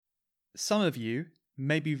Some of you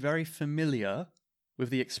may be very familiar with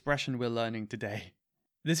the expression we're learning today.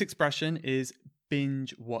 This expression is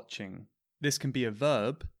binge watching. This can be a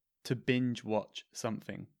verb to binge watch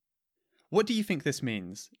something. What do you think this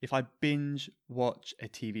means if I binge watch a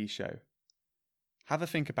TV show? Have a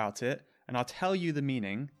think about it, and I'll tell you the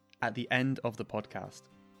meaning at the end of the podcast.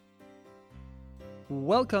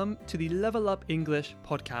 Welcome to the Level Up English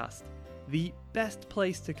podcast, the best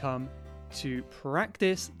place to come to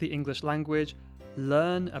practice the English language,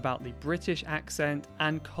 learn about the British accent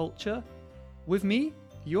and culture, with me,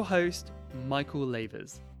 your host, Michael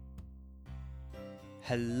Lavers.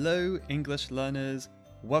 Hello, English learners.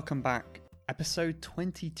 Welcome back. Episode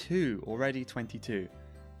 22, already 22.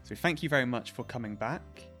 So thank you very much for coming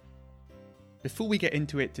back. Before we get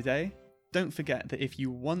into it today, don't forget that if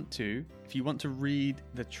you want to read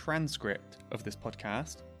the transcript of this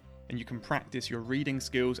podcast, and you can practice your reading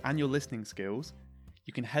skills and your listening skills,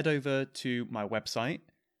 you can head over to my website.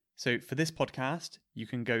 So for this podcast, you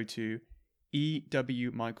can go to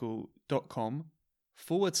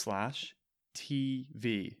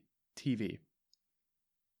ewmichael.com/TV.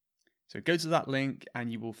 So go to that link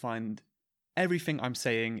and you will find everything I'm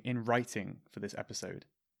saying in writing for this episode.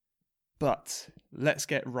 But let's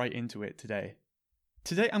get right into it today.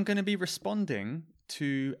 Today I'm going to be responding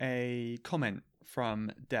to a comment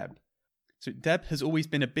from Deb. So Deb has always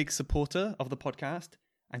been a big supporter of the podcast,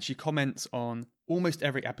 and she comments on almost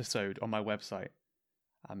every episode on my website.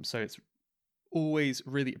 So it's always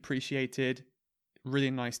really appreciated, really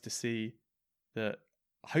nice to see that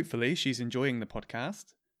hopefully she's enjoying the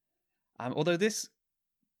podcast. Although this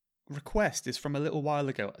request is from a little while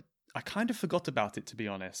ago, I kind of forgot about it, to be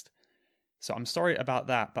honest. So I'm sorry about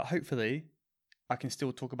that, but hopefully I can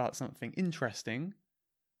still talk about something interesting,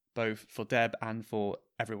 both for Deb and for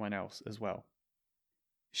everyone else as well.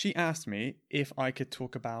 She asked me if I could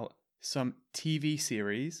talk about some TV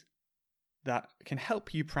series that can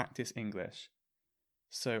help you practice English.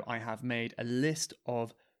 So I have made a list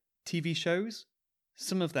of TV shows.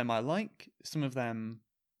 Some of them I like, some of them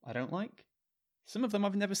I don't like, some of them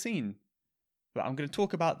I've never seen. But I'm going to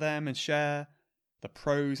talk about them and share the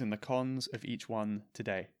pros and the cons of each one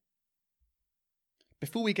today.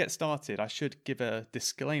 Before we get started, I should give a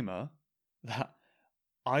disclaimer that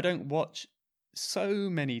I don't watch so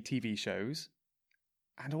many TV shows,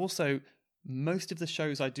 and also most of the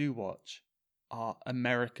shows I do watch are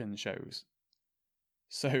American shows.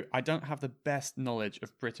 So I don't have the best knowledge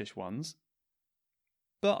of British ones,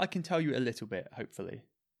 but I can tell you a little bit, hopefully.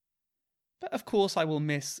 But of course I will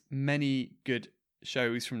miss many good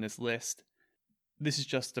shows from this list. This is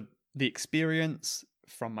just the experience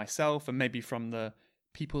from myself and maybe from the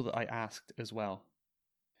people that I asked as well.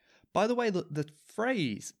 By the way, the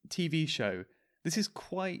phrase TV show, this is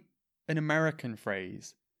quite an American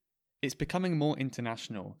phrase. It's becoming more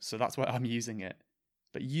international, so that's why I'm using it.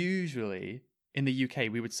 But usually in the UK,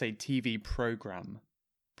 we would say TV program.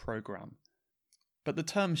 But the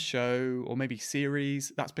term show or maybe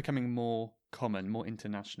series, that's becoming more common, more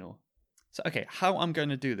international. So, okay, how I'm going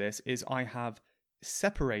to do this is I have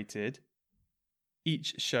separated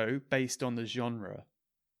each show based on the genre.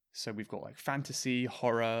 So we've got like fantasy,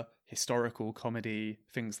 horror, historical, comedy,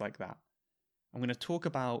 things like that. I'm going to talk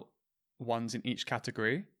about ones in each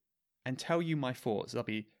category and tell you my thoughts. There'll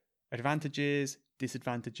be advantages,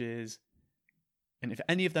 disadvantages, and if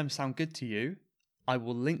any of them sound good to you, I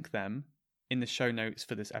will link them in the show notes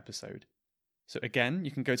for this episode. So again,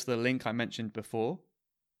 you can go to the link I mentioned before,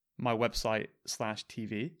 my website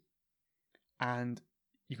 /TV, and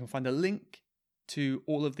you can find a link to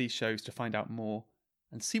all of these shows to find out more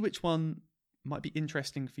and see which one might be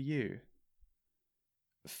interesting for you.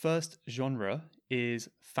 First genre is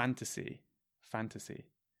fantasy.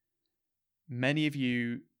 Many of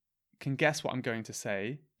you can guess what I'm going to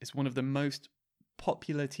say. It's one of the most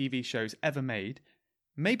popular TV shows ever made,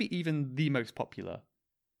 maybe even the most popular.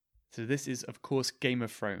 So this is, of course, Game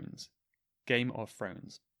of Thrones.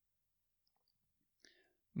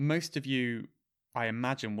 Most of you, I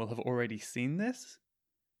imagine, will have already seen this,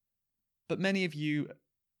 but many of you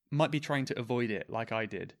might be trying to avoid it like I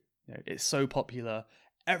did. You know, it's so popular,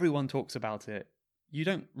 everyone talks about it. You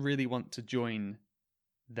don't really want to join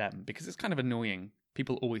them because it's kind of annoying,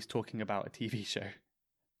 people always talking about a TV show.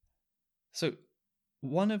 So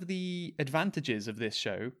one of the advantages of this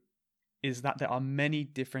show is that there are many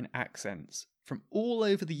different accents from all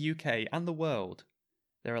over the UK and the world.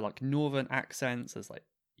 There are like northern accents, there's like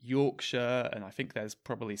Yorkshire, and I think there's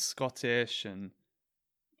probably Scottish and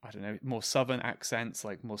I don't know, more southern accents,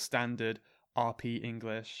 like more standard RP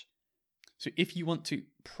English. So if you want to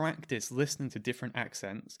practice listening to different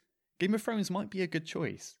accents, Game of Thrones might be a good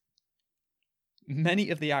choice. Many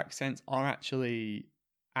of the accents are actually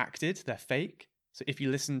acted, they're fake. So if you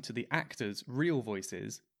listen to the actors' real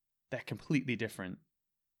voices, they're completely different.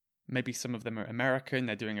 Maybe some of them are American,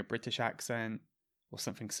 they're doing a British accent or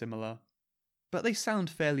something similar. But they sound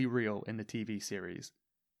fairly real in the TV series.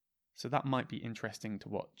 So that might be interesting to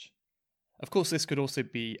watch. Of course, this could also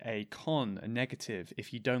be a con, a negative,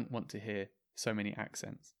 if you don't want to hear so many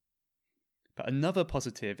accents. But another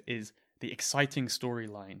positive is the exciting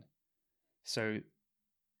storyline. So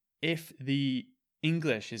if the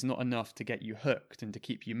English is not enough to get you hooked and to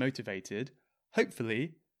keep you motivated,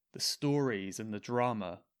 hopefully the stories and the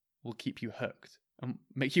drama will keep you hooked and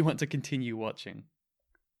make you want to continue watching.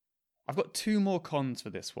 I've got 2 more cons for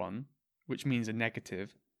this one, which means a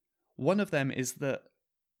negative. One of them is that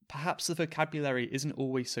perhaps the vocabulary isn't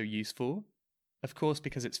always so useful. Of course,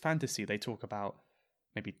 because it's fantasy, they talk about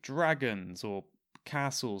maybe dragons or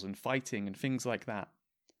castles and fighting and things like that.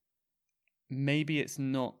 Maybe it's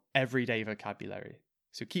not everyday vocabulary.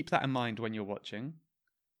 So keep that in mind when you're watching.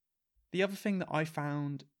 The other thing that I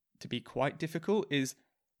found to be quite difficult is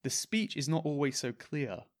the speech is not always so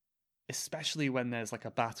clear, especially when there's like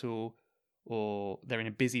a battle or they're in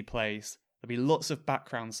a busy place. There'll be lots of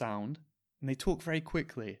background sound and they talk very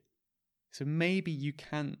quickly. So maybe you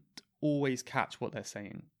can't always catch what they're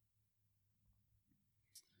saying.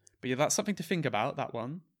 But yeah, that's something to think about, that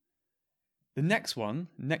one. The next one,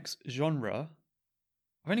 next genre,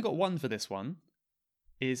 I've only got one for this one,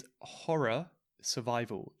 is horror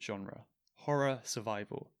survival genre. Horror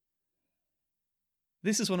survival.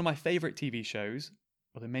 This is one of my favourite TV shows,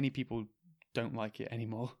 although many people don't like it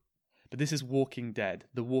anymore. But this is Walking Dead,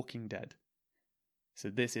 The Walking Dead. So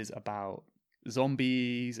this is about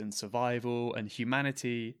zombies and survival and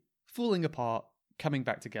humanity falling apart, coming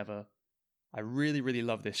back together. I really, really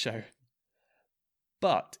love this show.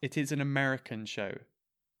 But it is an American show.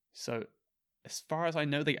 So as far as I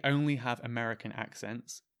know, they only have American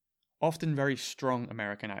accents, often very strong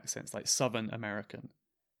American accents, like Southern American.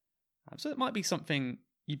 So it might be something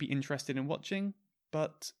you'd be interested in watching.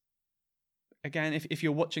 But again, if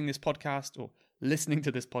you're watching this podcast or listening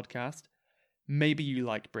to this podcast, maybe you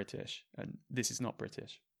like British, and this is not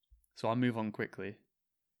British. So I'll move on quickly.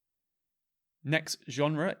 Next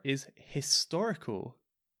genre is historical.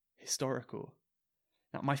 Historical.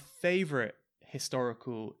 Now, my favourite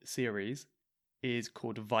historical series is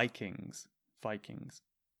called Vikings. Vikings.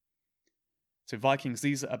 So Vikings,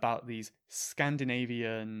 these are about these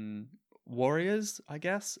Scandinavian warriors, I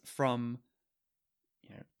guess, from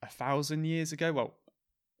 1,000 years ago. Well,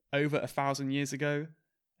 over 1,000 years ago,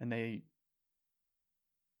 and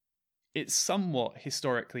it's somewhat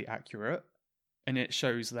historically accurate, and it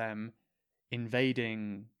shows them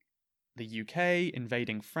invading the UK,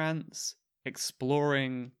 invading France,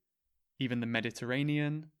 exploring even the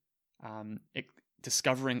Mediterranean,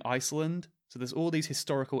 discovering Iceland. So there's all these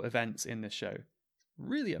historical events in this show.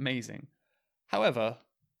 Really amazing. However,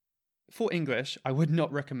 for English, I would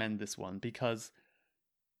not recommend this one because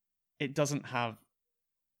it doesn't have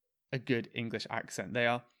a good English accent. They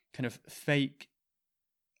are kind of fake,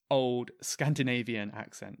 old Scandinavian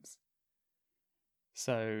accents.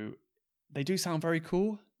 So they do sound very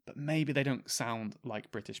cool, but maybe they don't sound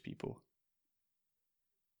like British people.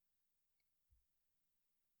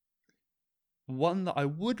 One that I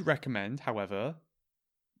would recommend, however,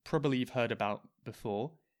 probably you've heard about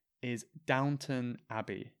before, is Downton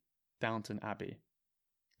Abbey. Downton Abbey.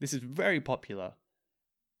 This is very popular,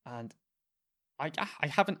 and I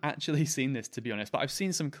haven't actually seen this, to be honest, but I've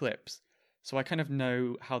seen some clips, so I kind of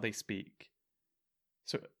know how they speak.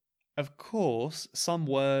 So, of course, some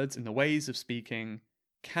words and the ways of speaking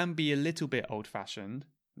can be a little bit old-fashioned,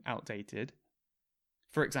 outdated.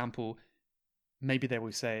 For example, maybe they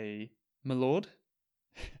will say, "My lord,"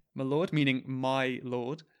 "my lord," meaning "my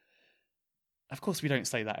lord." Of course, we don't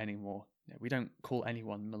say that anymore. We don't call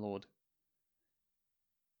anyone "my lord."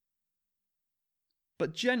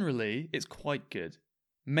 But generally, it's quite good.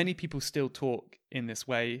 Many people still talk in this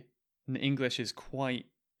way, and the English is quite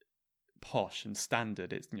posh and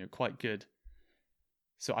standard. It's quite good.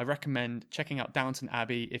 So I recommend checking out Downton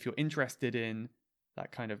Abbey if you're interested in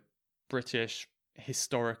that kind of British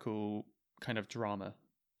historical kind of drama.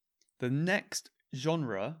 The next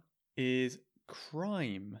genre is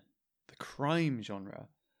crime. The crime genre.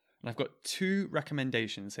 And I've got 2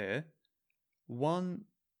 recommendations here. One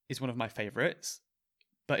is one of my favorites,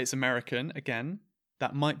 but it's American again.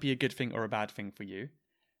 That might be a good thing or a bad thing for you.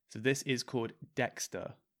 So this is called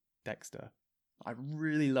Dexter. Dexter. I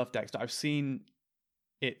really love Dexter. I've seen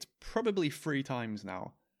it probably 3 times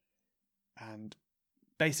now. And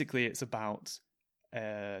basically it's about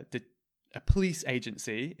a police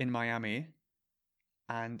agency in Miami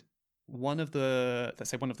And let's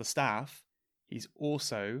say one of the staff, he's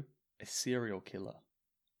also a serial killer.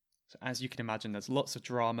 So as you can imagine, there's lots of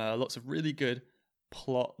drama, lots of really good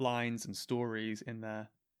plot lines and stories in there.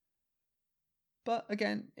 But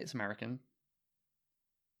again, it's American.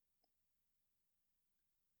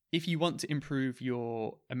 If you want to improve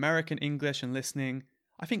your American English and listening,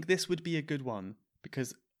 I think this would be a good one,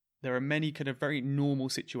 because there are many kind of very normal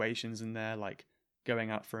situations in there, like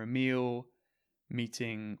going out for a meal,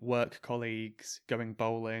 meeting work colleagues, going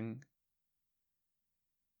bowling.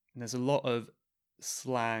 And there's a lot of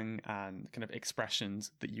slang and kind of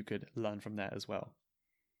expressions that you could learn from there as well.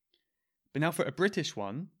 But now for a British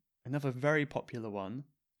one, another very popular one,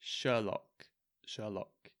 Sherlock.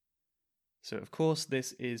 So of course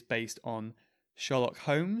this is based on Sherlock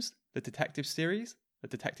Holmes, the detective series, the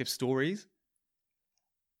detective stories.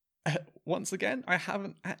 Once again, I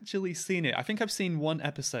haven't actually seen it. I think I've seen one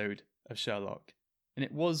episode of Sherlock, and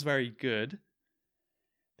it was very good.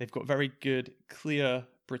 They've got very good, clear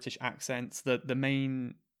British accents. The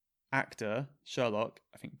main actor, Sherlock,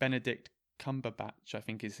 I think Benedict Cumberbatch, I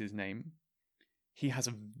think is his name. He has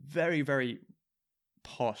a very, very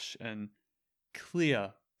posh and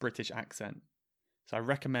clear British accent. So I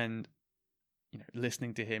recommend,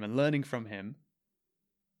 listening to him and learning from him.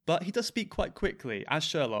 But he does speak quite quickly. As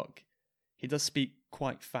Sherlock, he does speak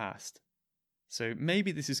quite fast. So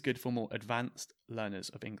maybe this is good for more advanced learners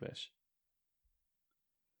of English.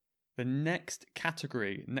 The next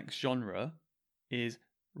category, next genre, is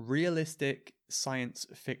realistic science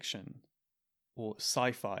fiction, or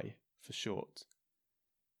sci-fi for short.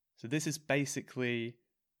 So this is basically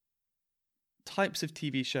types of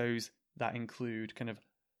TV shows that include kind of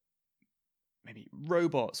maybe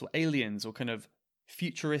robots or aliens or kind of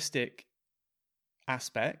futuristic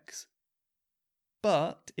aspects,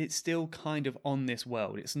 but it's still kind of on this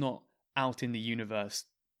world. It's not out in the universe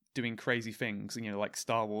doing crazy things, like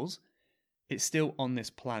Star Wars. It's still on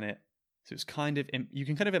this planet. So it's kind of, you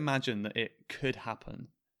can kind of imagine that it could happen.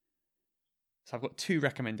 So I've got 2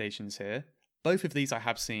 recommendations here. Both of these I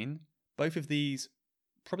have seen. Both of these,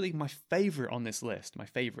 probably my favorite on this list, my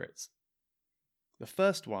favorites. The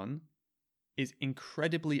first one is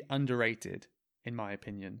incredibly underrated, in my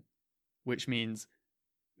opinion, which means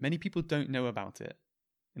many people don't know about it.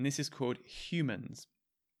 And this is called Humans.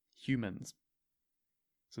 Humans.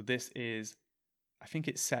 So this is, I think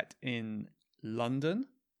it's set in London.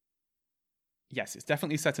 Yes, it's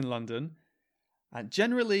definitely set in London. And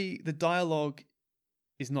generally, the dialogue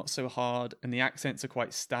is not so hard and the accents are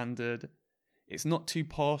quite standard. It's not too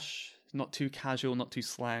posh, not too casual, not too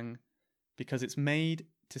slang, because it's made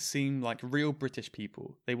to seem like real British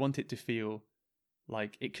people. They want it to feel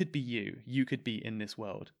like it could be you. You could be in this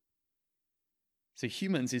world. So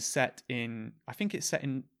Humans is set in, I think it's set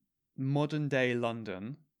in modern day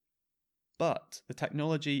London, but the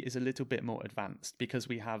technology is a little bit more advanced because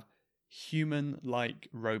we have human-like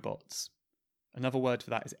robots. Another word for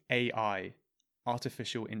that is AI,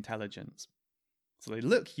 artificial intelligence. So they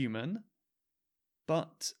look human,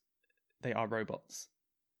 but they are robots.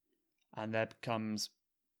 And there becomes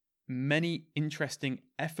many interesting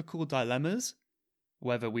ethical dilemmas,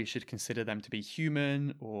 whether we should consider them to be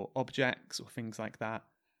human or objects or things like that.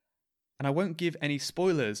 And I won't give any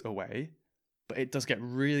spoilers away, but it does get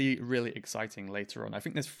really, really exciting later on. I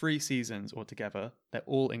think there's 3 seasons altogether. They're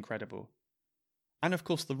all incredible. And of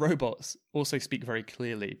course, the robots also speak very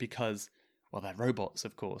clearly because, well, they're robots,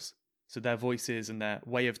 of course. So their voices and their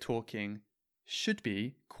way of talking should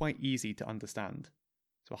be quite easy to understand.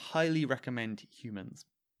 So I highly recommend Humans.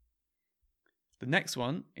 The next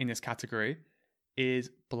one in this category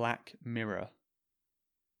is Black Mirror.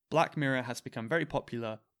 Black Mirror has become very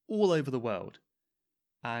popular all over the world.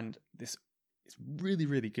 And this is really,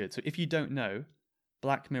 really good. So if you don't know,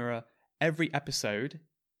 Black Mirror, every episode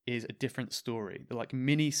is a different story. They're like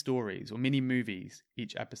mini stories or mini movies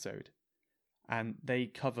each episode. And they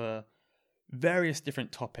cover various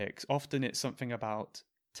different topics. Often it's something about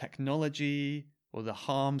technology or the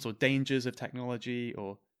harms or dangers of technology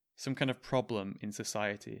or some kind of problem in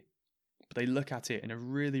society. But they look at it in a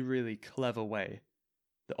really, really clever way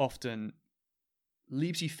that often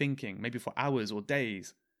leaves you thinking, maybe for hours or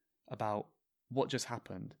days, about what just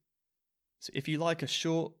happened. So if you like a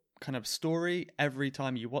short kind of story every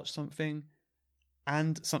time you watch something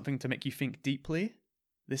and something to make you think deeply,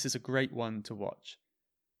 this is a great one to watch.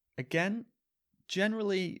 Again,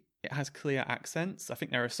 generally it has clear accents. I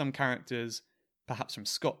think there are some characters perhaps from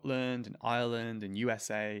Scotland and Ireland and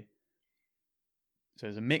USA. So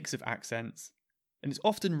there's a mix of accents and it's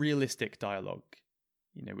often realistic dialogue.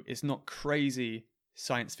 It's not crazy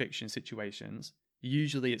science fiction situations.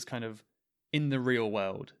 Usually it's kind of in the real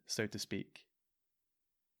world, so to speak.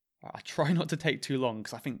 I try not to take too long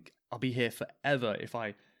because I think I'll be here forever if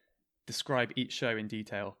I describe each show in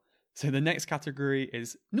detail. So the next category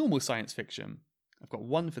is normal science fiction. I've got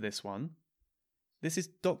one for this one. This is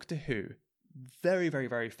Doctor Who. Very, very,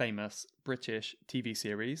 very famous British TV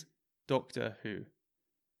series, Doctor Who.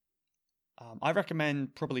 I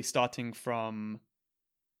recommend probably starting from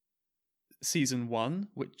season 1,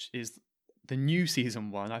 which is the new season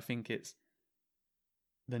 1. I think it's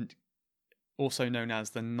also known as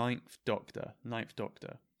the Ninth Doctor.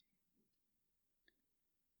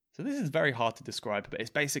 So this is very hard to describe, but it's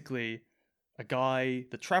basically a guy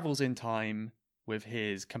that travels in time with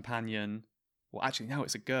his companion. Well, actually, now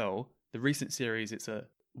it's a girl. The recent series, it's a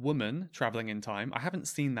woman traveling in time. I haven't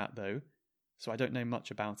seen that though, so I don't know much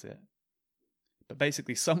about it. But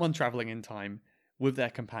basically, someone traveling in time with their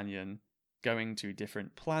companion, going to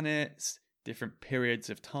different planets, different periods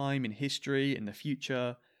of time in history, in the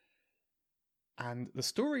future. And the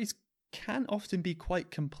stories can often be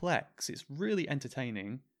quite complex. It's really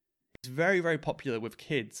entertaining. It's very, very popular with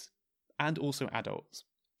kids and also adults.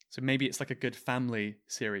 So maybe it's like a good family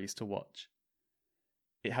series to watch.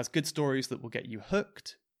 It has good stories that will get you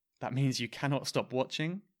hooked. That means you cannot stop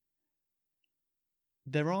watching.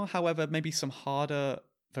 There are, however, maybe some harder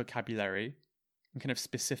vocabulary and kind of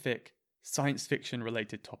specific science fiction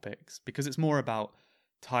related topics because it's more about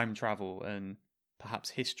time travel and perhaps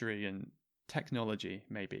history and technology,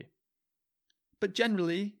 maybe. But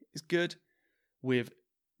generally, it's good with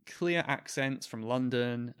clear accents from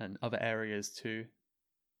London and other areas too.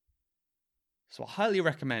 So I highly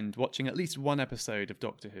recommend watching at least one episode of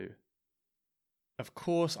Doctor Who. Of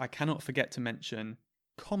course, I cannot forget to mention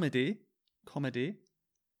comedy.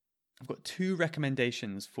 I've got 2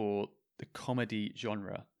 recommendations for the comedy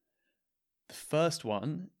genre. The first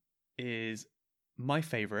one is my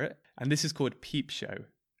favourite, and this is called Peep Show.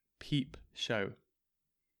 Peep Show.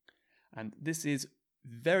 And this is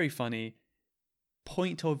very funny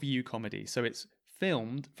point of view comedy. So it's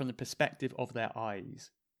filmed from the perspective of their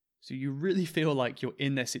eyes. So you really feel like you're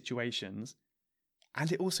in their situations.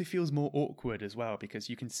 And it also feels more awkward as well because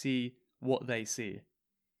you can see what they see.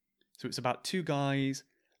 So it's about 2 guys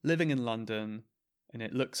living in London, and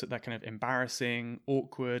it looks at their kind of embarrassing,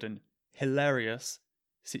 awkward, and hilarious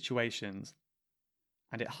situations.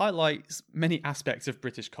 And it highlights many aspects of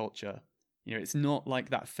British culture. You know, it's not like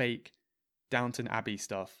that fake Downton Abbey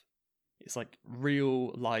stuff. It's like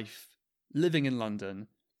real life, living in London.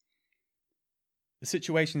 The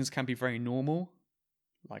situations can be very normal.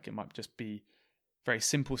 Like it might just be very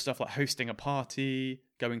simple stuff like hosting a party,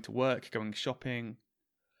 going to work, going shopping.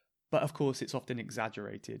 But of course, it's often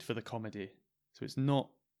exaggerated for the comedy. So it's not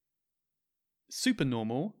super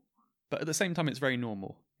normal, but at the same time, it's very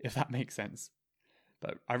normal, if that makes sense.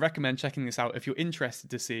 But I recommend checking this out if you're interested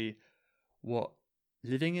to see what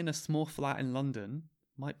living in a small flat in London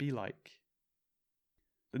might be like.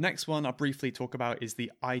 The next one I'll briefly talk about is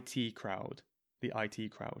the IT Crowd. The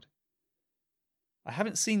IT Crowd. I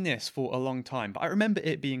haven't seen this for a long time, but I remember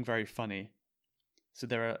it being very funny. So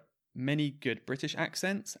there are many good British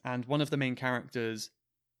accents, and one of the main characters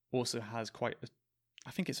also has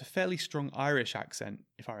I think it's a fairly strong Irish accent,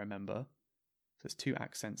 if I remember. So there's 2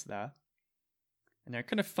 accents there. And there are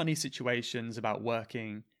kind of funny situations about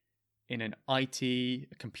working in an a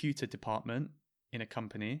computer department in a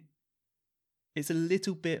company. It's a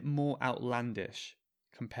little bit more outlandish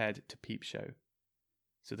compared to Peep Show.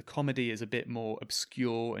 So the comedy is a bit more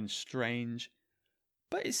obscure and strange,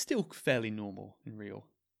 but it's still fairly normal and real.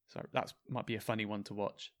 So that might be a funny one to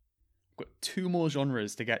watch. I've got 2 more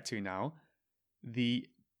genres to get to now. The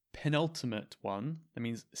penultimate one, that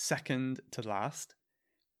means second to last,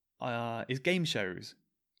 is game shows.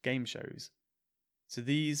 Game shows. So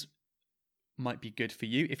these might be good for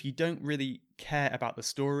you. If you don't really care about the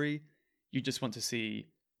story, you just want to see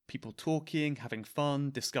people talking, having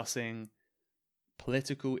fun, discussing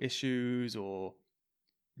political issues or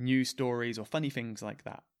news stories or funny things like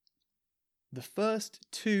that. The first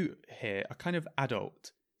 2 here are kind of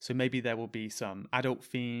adult, so maybe there will be some adult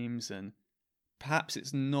themes and perhaps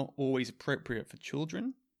it's not always appropriate for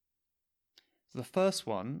children. So the first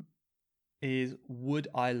one is Would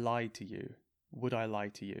I Lie to You? Would I Lie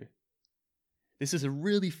to You? This is a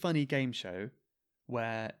really funny game show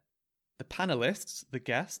where the panelists, the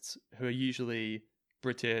guests, who are usually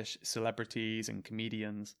British celebrities and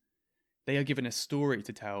comedians, they are given a story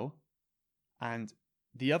to tell, and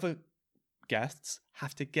the other guests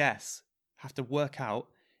have to guess, have to work out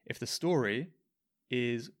if the story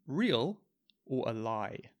is real or a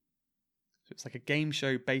lie. So it's like a game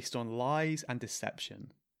show based on lies and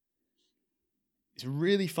deception. It's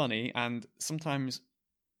really funny and sometimes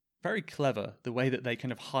very clever the way that they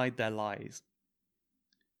kind of hide their lies.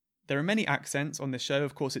 There are many accents on this show.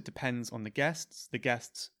 Of course, it depends on the guests. The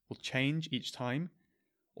guests will change each time.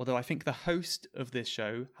 Although I think the host of this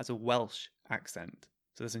show has a Welsh accent.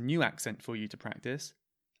 So there's a new accent for you to practice.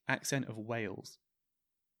 Accent of Wales.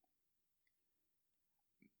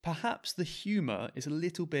 Perhaps the humour is a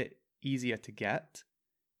little bit easier to get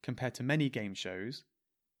compared to many game shows,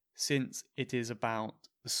 since it is about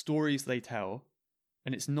the stories they tell,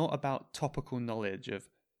 and it's not about topical knowledge of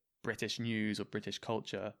British news or British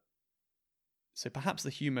culture. So perhaps the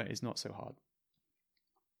humour is not so hard.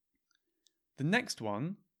 The next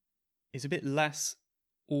one is a bit less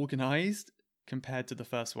organised compared to the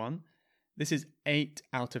first one. This is 8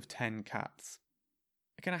 out of 10 cats.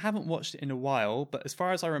 Again, I haven't watched it in a while, but as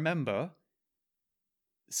far as I remember,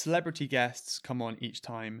 celebrity guests come on each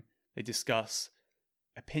time. They discuss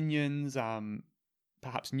opinions,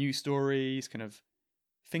 perhaps news stories, kind of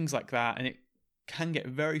things like that. And it can get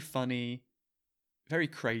very funny, very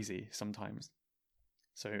crazy sometimes.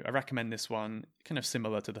 So I recommend this one, kind of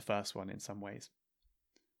similar to the first one in some ways.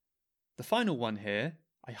 The final one here,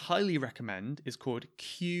 I highly recommend, is called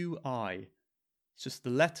QI. It's just the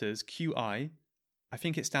letters QI. I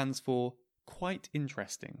think it stands for quite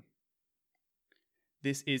interesting.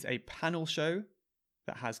 This is a panel show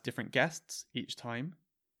that has different guests each time,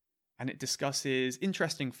 and it discusses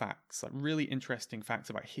interesting facts, like really interesting facts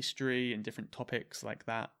about history and different topics like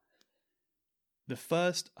that. The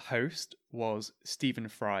first host was Stephen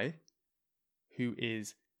Fry, who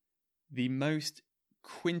is the most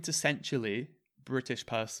quintessentially British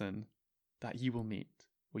person that you will meet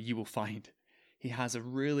or you will find. He has a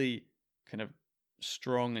really kind of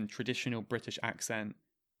strong and traditional British accent,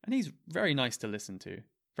 and he's very nice to listen to.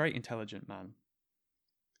 Very intelligent man.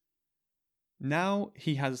 Now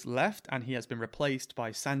he has left and he has been replaced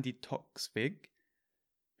by Sandy Toksvig,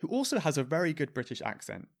 who also has a very good British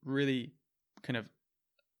accent, really kind of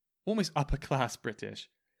almost upper class British.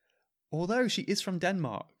 Although she is from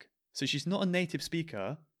Denmark, so she's not a native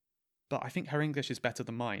speaker, but I think her English is better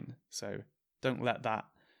than mine, so don't let that,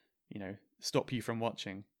 stop you from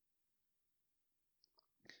watching.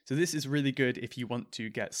 So this is really good if you want to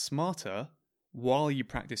get smarter while you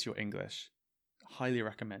practice your English. Highly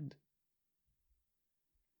recommend.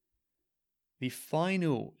 The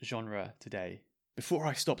final genre today, before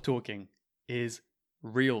I stop talking, is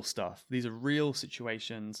real stuff. These are real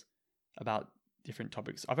situations about different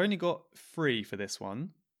topics. I've only got 3 for this one.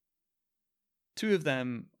 2 of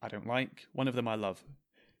them I don't like, 1 of them I love.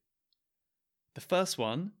 The first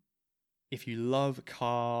one, if you love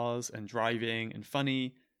cars and driving and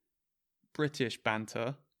funny British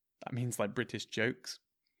banter, that means like British jokes,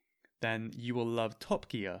 then you will love Top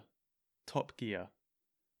Gear. Top Gear.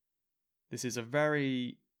 This is a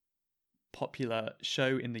very popular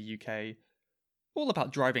show in the UK, all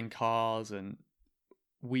about driving cars and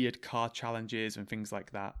weird car challenges and things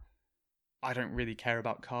like that. I don't really care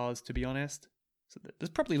about cars, to be honest. So there's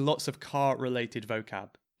probably lots of car-related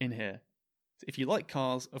vocab in here. So if you like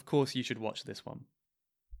cars, of course you should watch this one.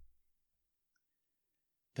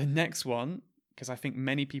 The next one, because I think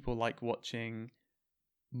many people like watching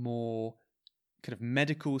more kind of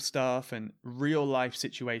medical stuff and real life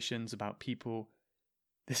situations about people.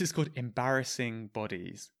 This is called Embarrassing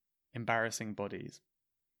Bodies. Embarrassing Bodies.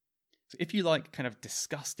 So if you like kind of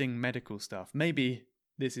disgusting medical stuff, maybe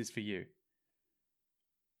this is for you.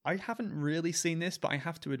 I haven't really seen this, but I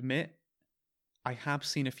have to admit, I have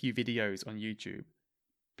seen a few videos on YouTube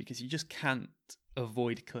because you just can't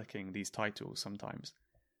avoid clicking these titles sometimes.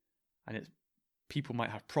 And people might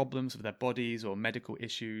have problems with their bodies or medical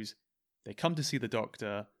issues. They come to see the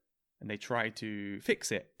doctor and they try to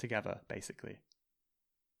fix it together, basically.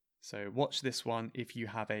 So watch this one if you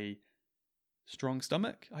have a strong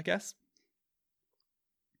stomach, I guess.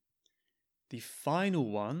 The final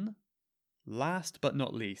one, last but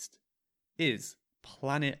not least, is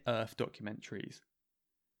Planet Earth documentaries.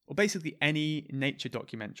 Or basically any nature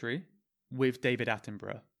documentary with David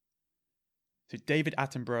Attenborough. So David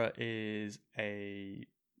Attenborough is a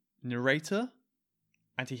narrator,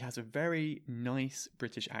 and he has a very nice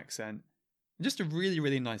British accent, and just a really,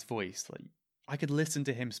 really nice voice. Like I could listen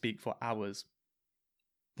to him speak for hours.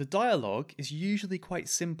 The dialogue is usually quite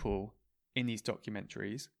simple in these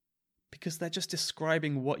documentaries because they're just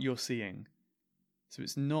describing what you're seeing. So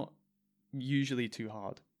it's not usually too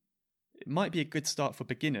hard. It might be a good start for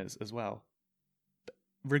beginners as well. But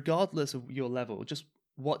regardless of your level, just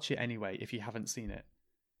watch it anyway if you haven't seen it,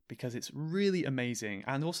 because it's really amazing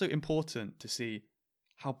and also important to see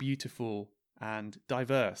how beautiful and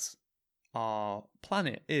diverse our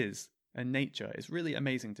planet is and nature. It's really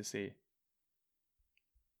amazing to see.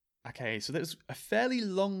 Okay, so there's a fairly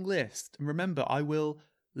long list. And remember, I will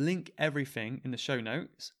link everything in the show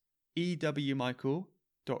notes,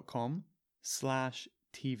 ewmichael.com/TV.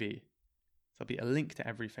 So there'll be a link to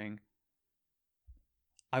everything.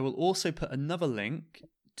 I will also put another link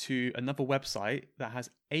to another website that has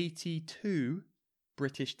 82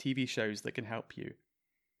 British TV shows that can help you.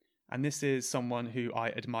 And this is someone who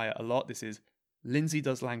I admire a lot. This is Lindsay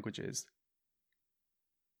Does Languages.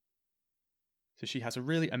 So she has a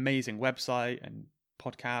really amazing website and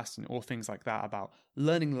podcast and all things like that about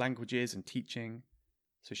learning languages and teaching.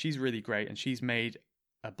 So she's really great, and she's made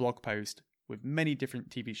a blog post with many different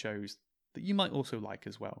TV shows that you might also like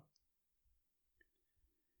as well.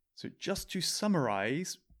 So just to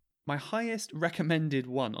summarize, my highest recommended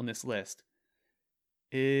one on this list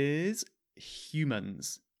is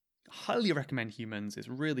Humans. Highly recommend Humans. It's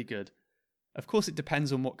really good. Of course, it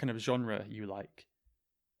depends on what kind of genre you like.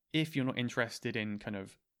 If you're not interested in kind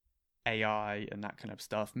of AI and that kind of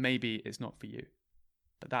stuff, maybe it's not for you.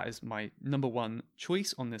 But that is my number one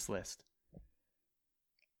choice on this list.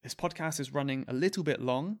 This podcast is running a little bit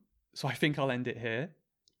long, so I think I'll end it here.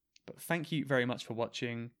 But thank you very much for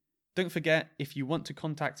watching. Don't forget, if you want to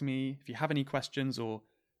contact me, if you have any questions or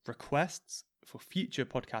requests for future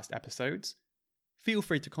podcast episodes, feel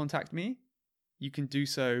free to contact me. You can do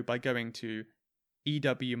so by going to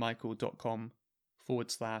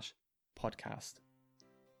ewmichael.com/podcast.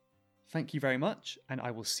 Thank you very much, and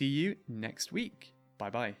I will see you next week.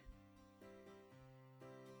 Bye-bye.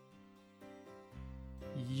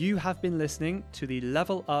 You have been listening to the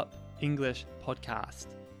Level Up English podcast.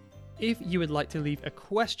 If you would like to leave a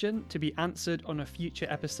question to be answered on a future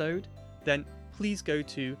episode, then please go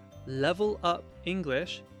to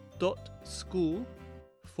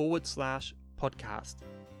levelupenglish.school/podcast.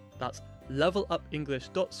 That's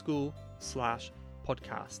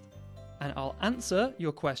levelupenglish.school/podcast. And I'll answer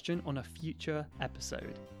your question on a future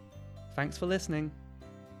episode. Thanks for listening.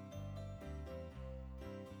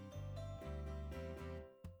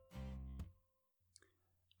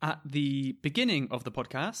 At the beginning of the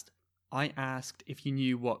podcast, I asked if you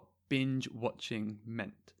knew what binge watching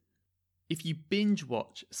meant. If you binge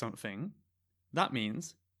watch something, that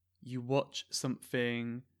means you watch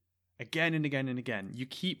something again and again and again. You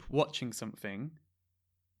keep watching something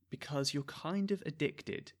because you're kind of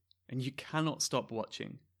addicted and you cannot stop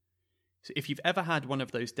watching. So if you've ever had one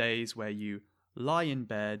of those days where you lie in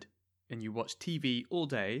bed and you watch TV all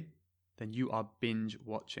day, then you are binge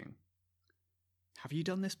watching. Have you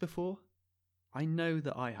done this before? I know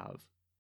that I have.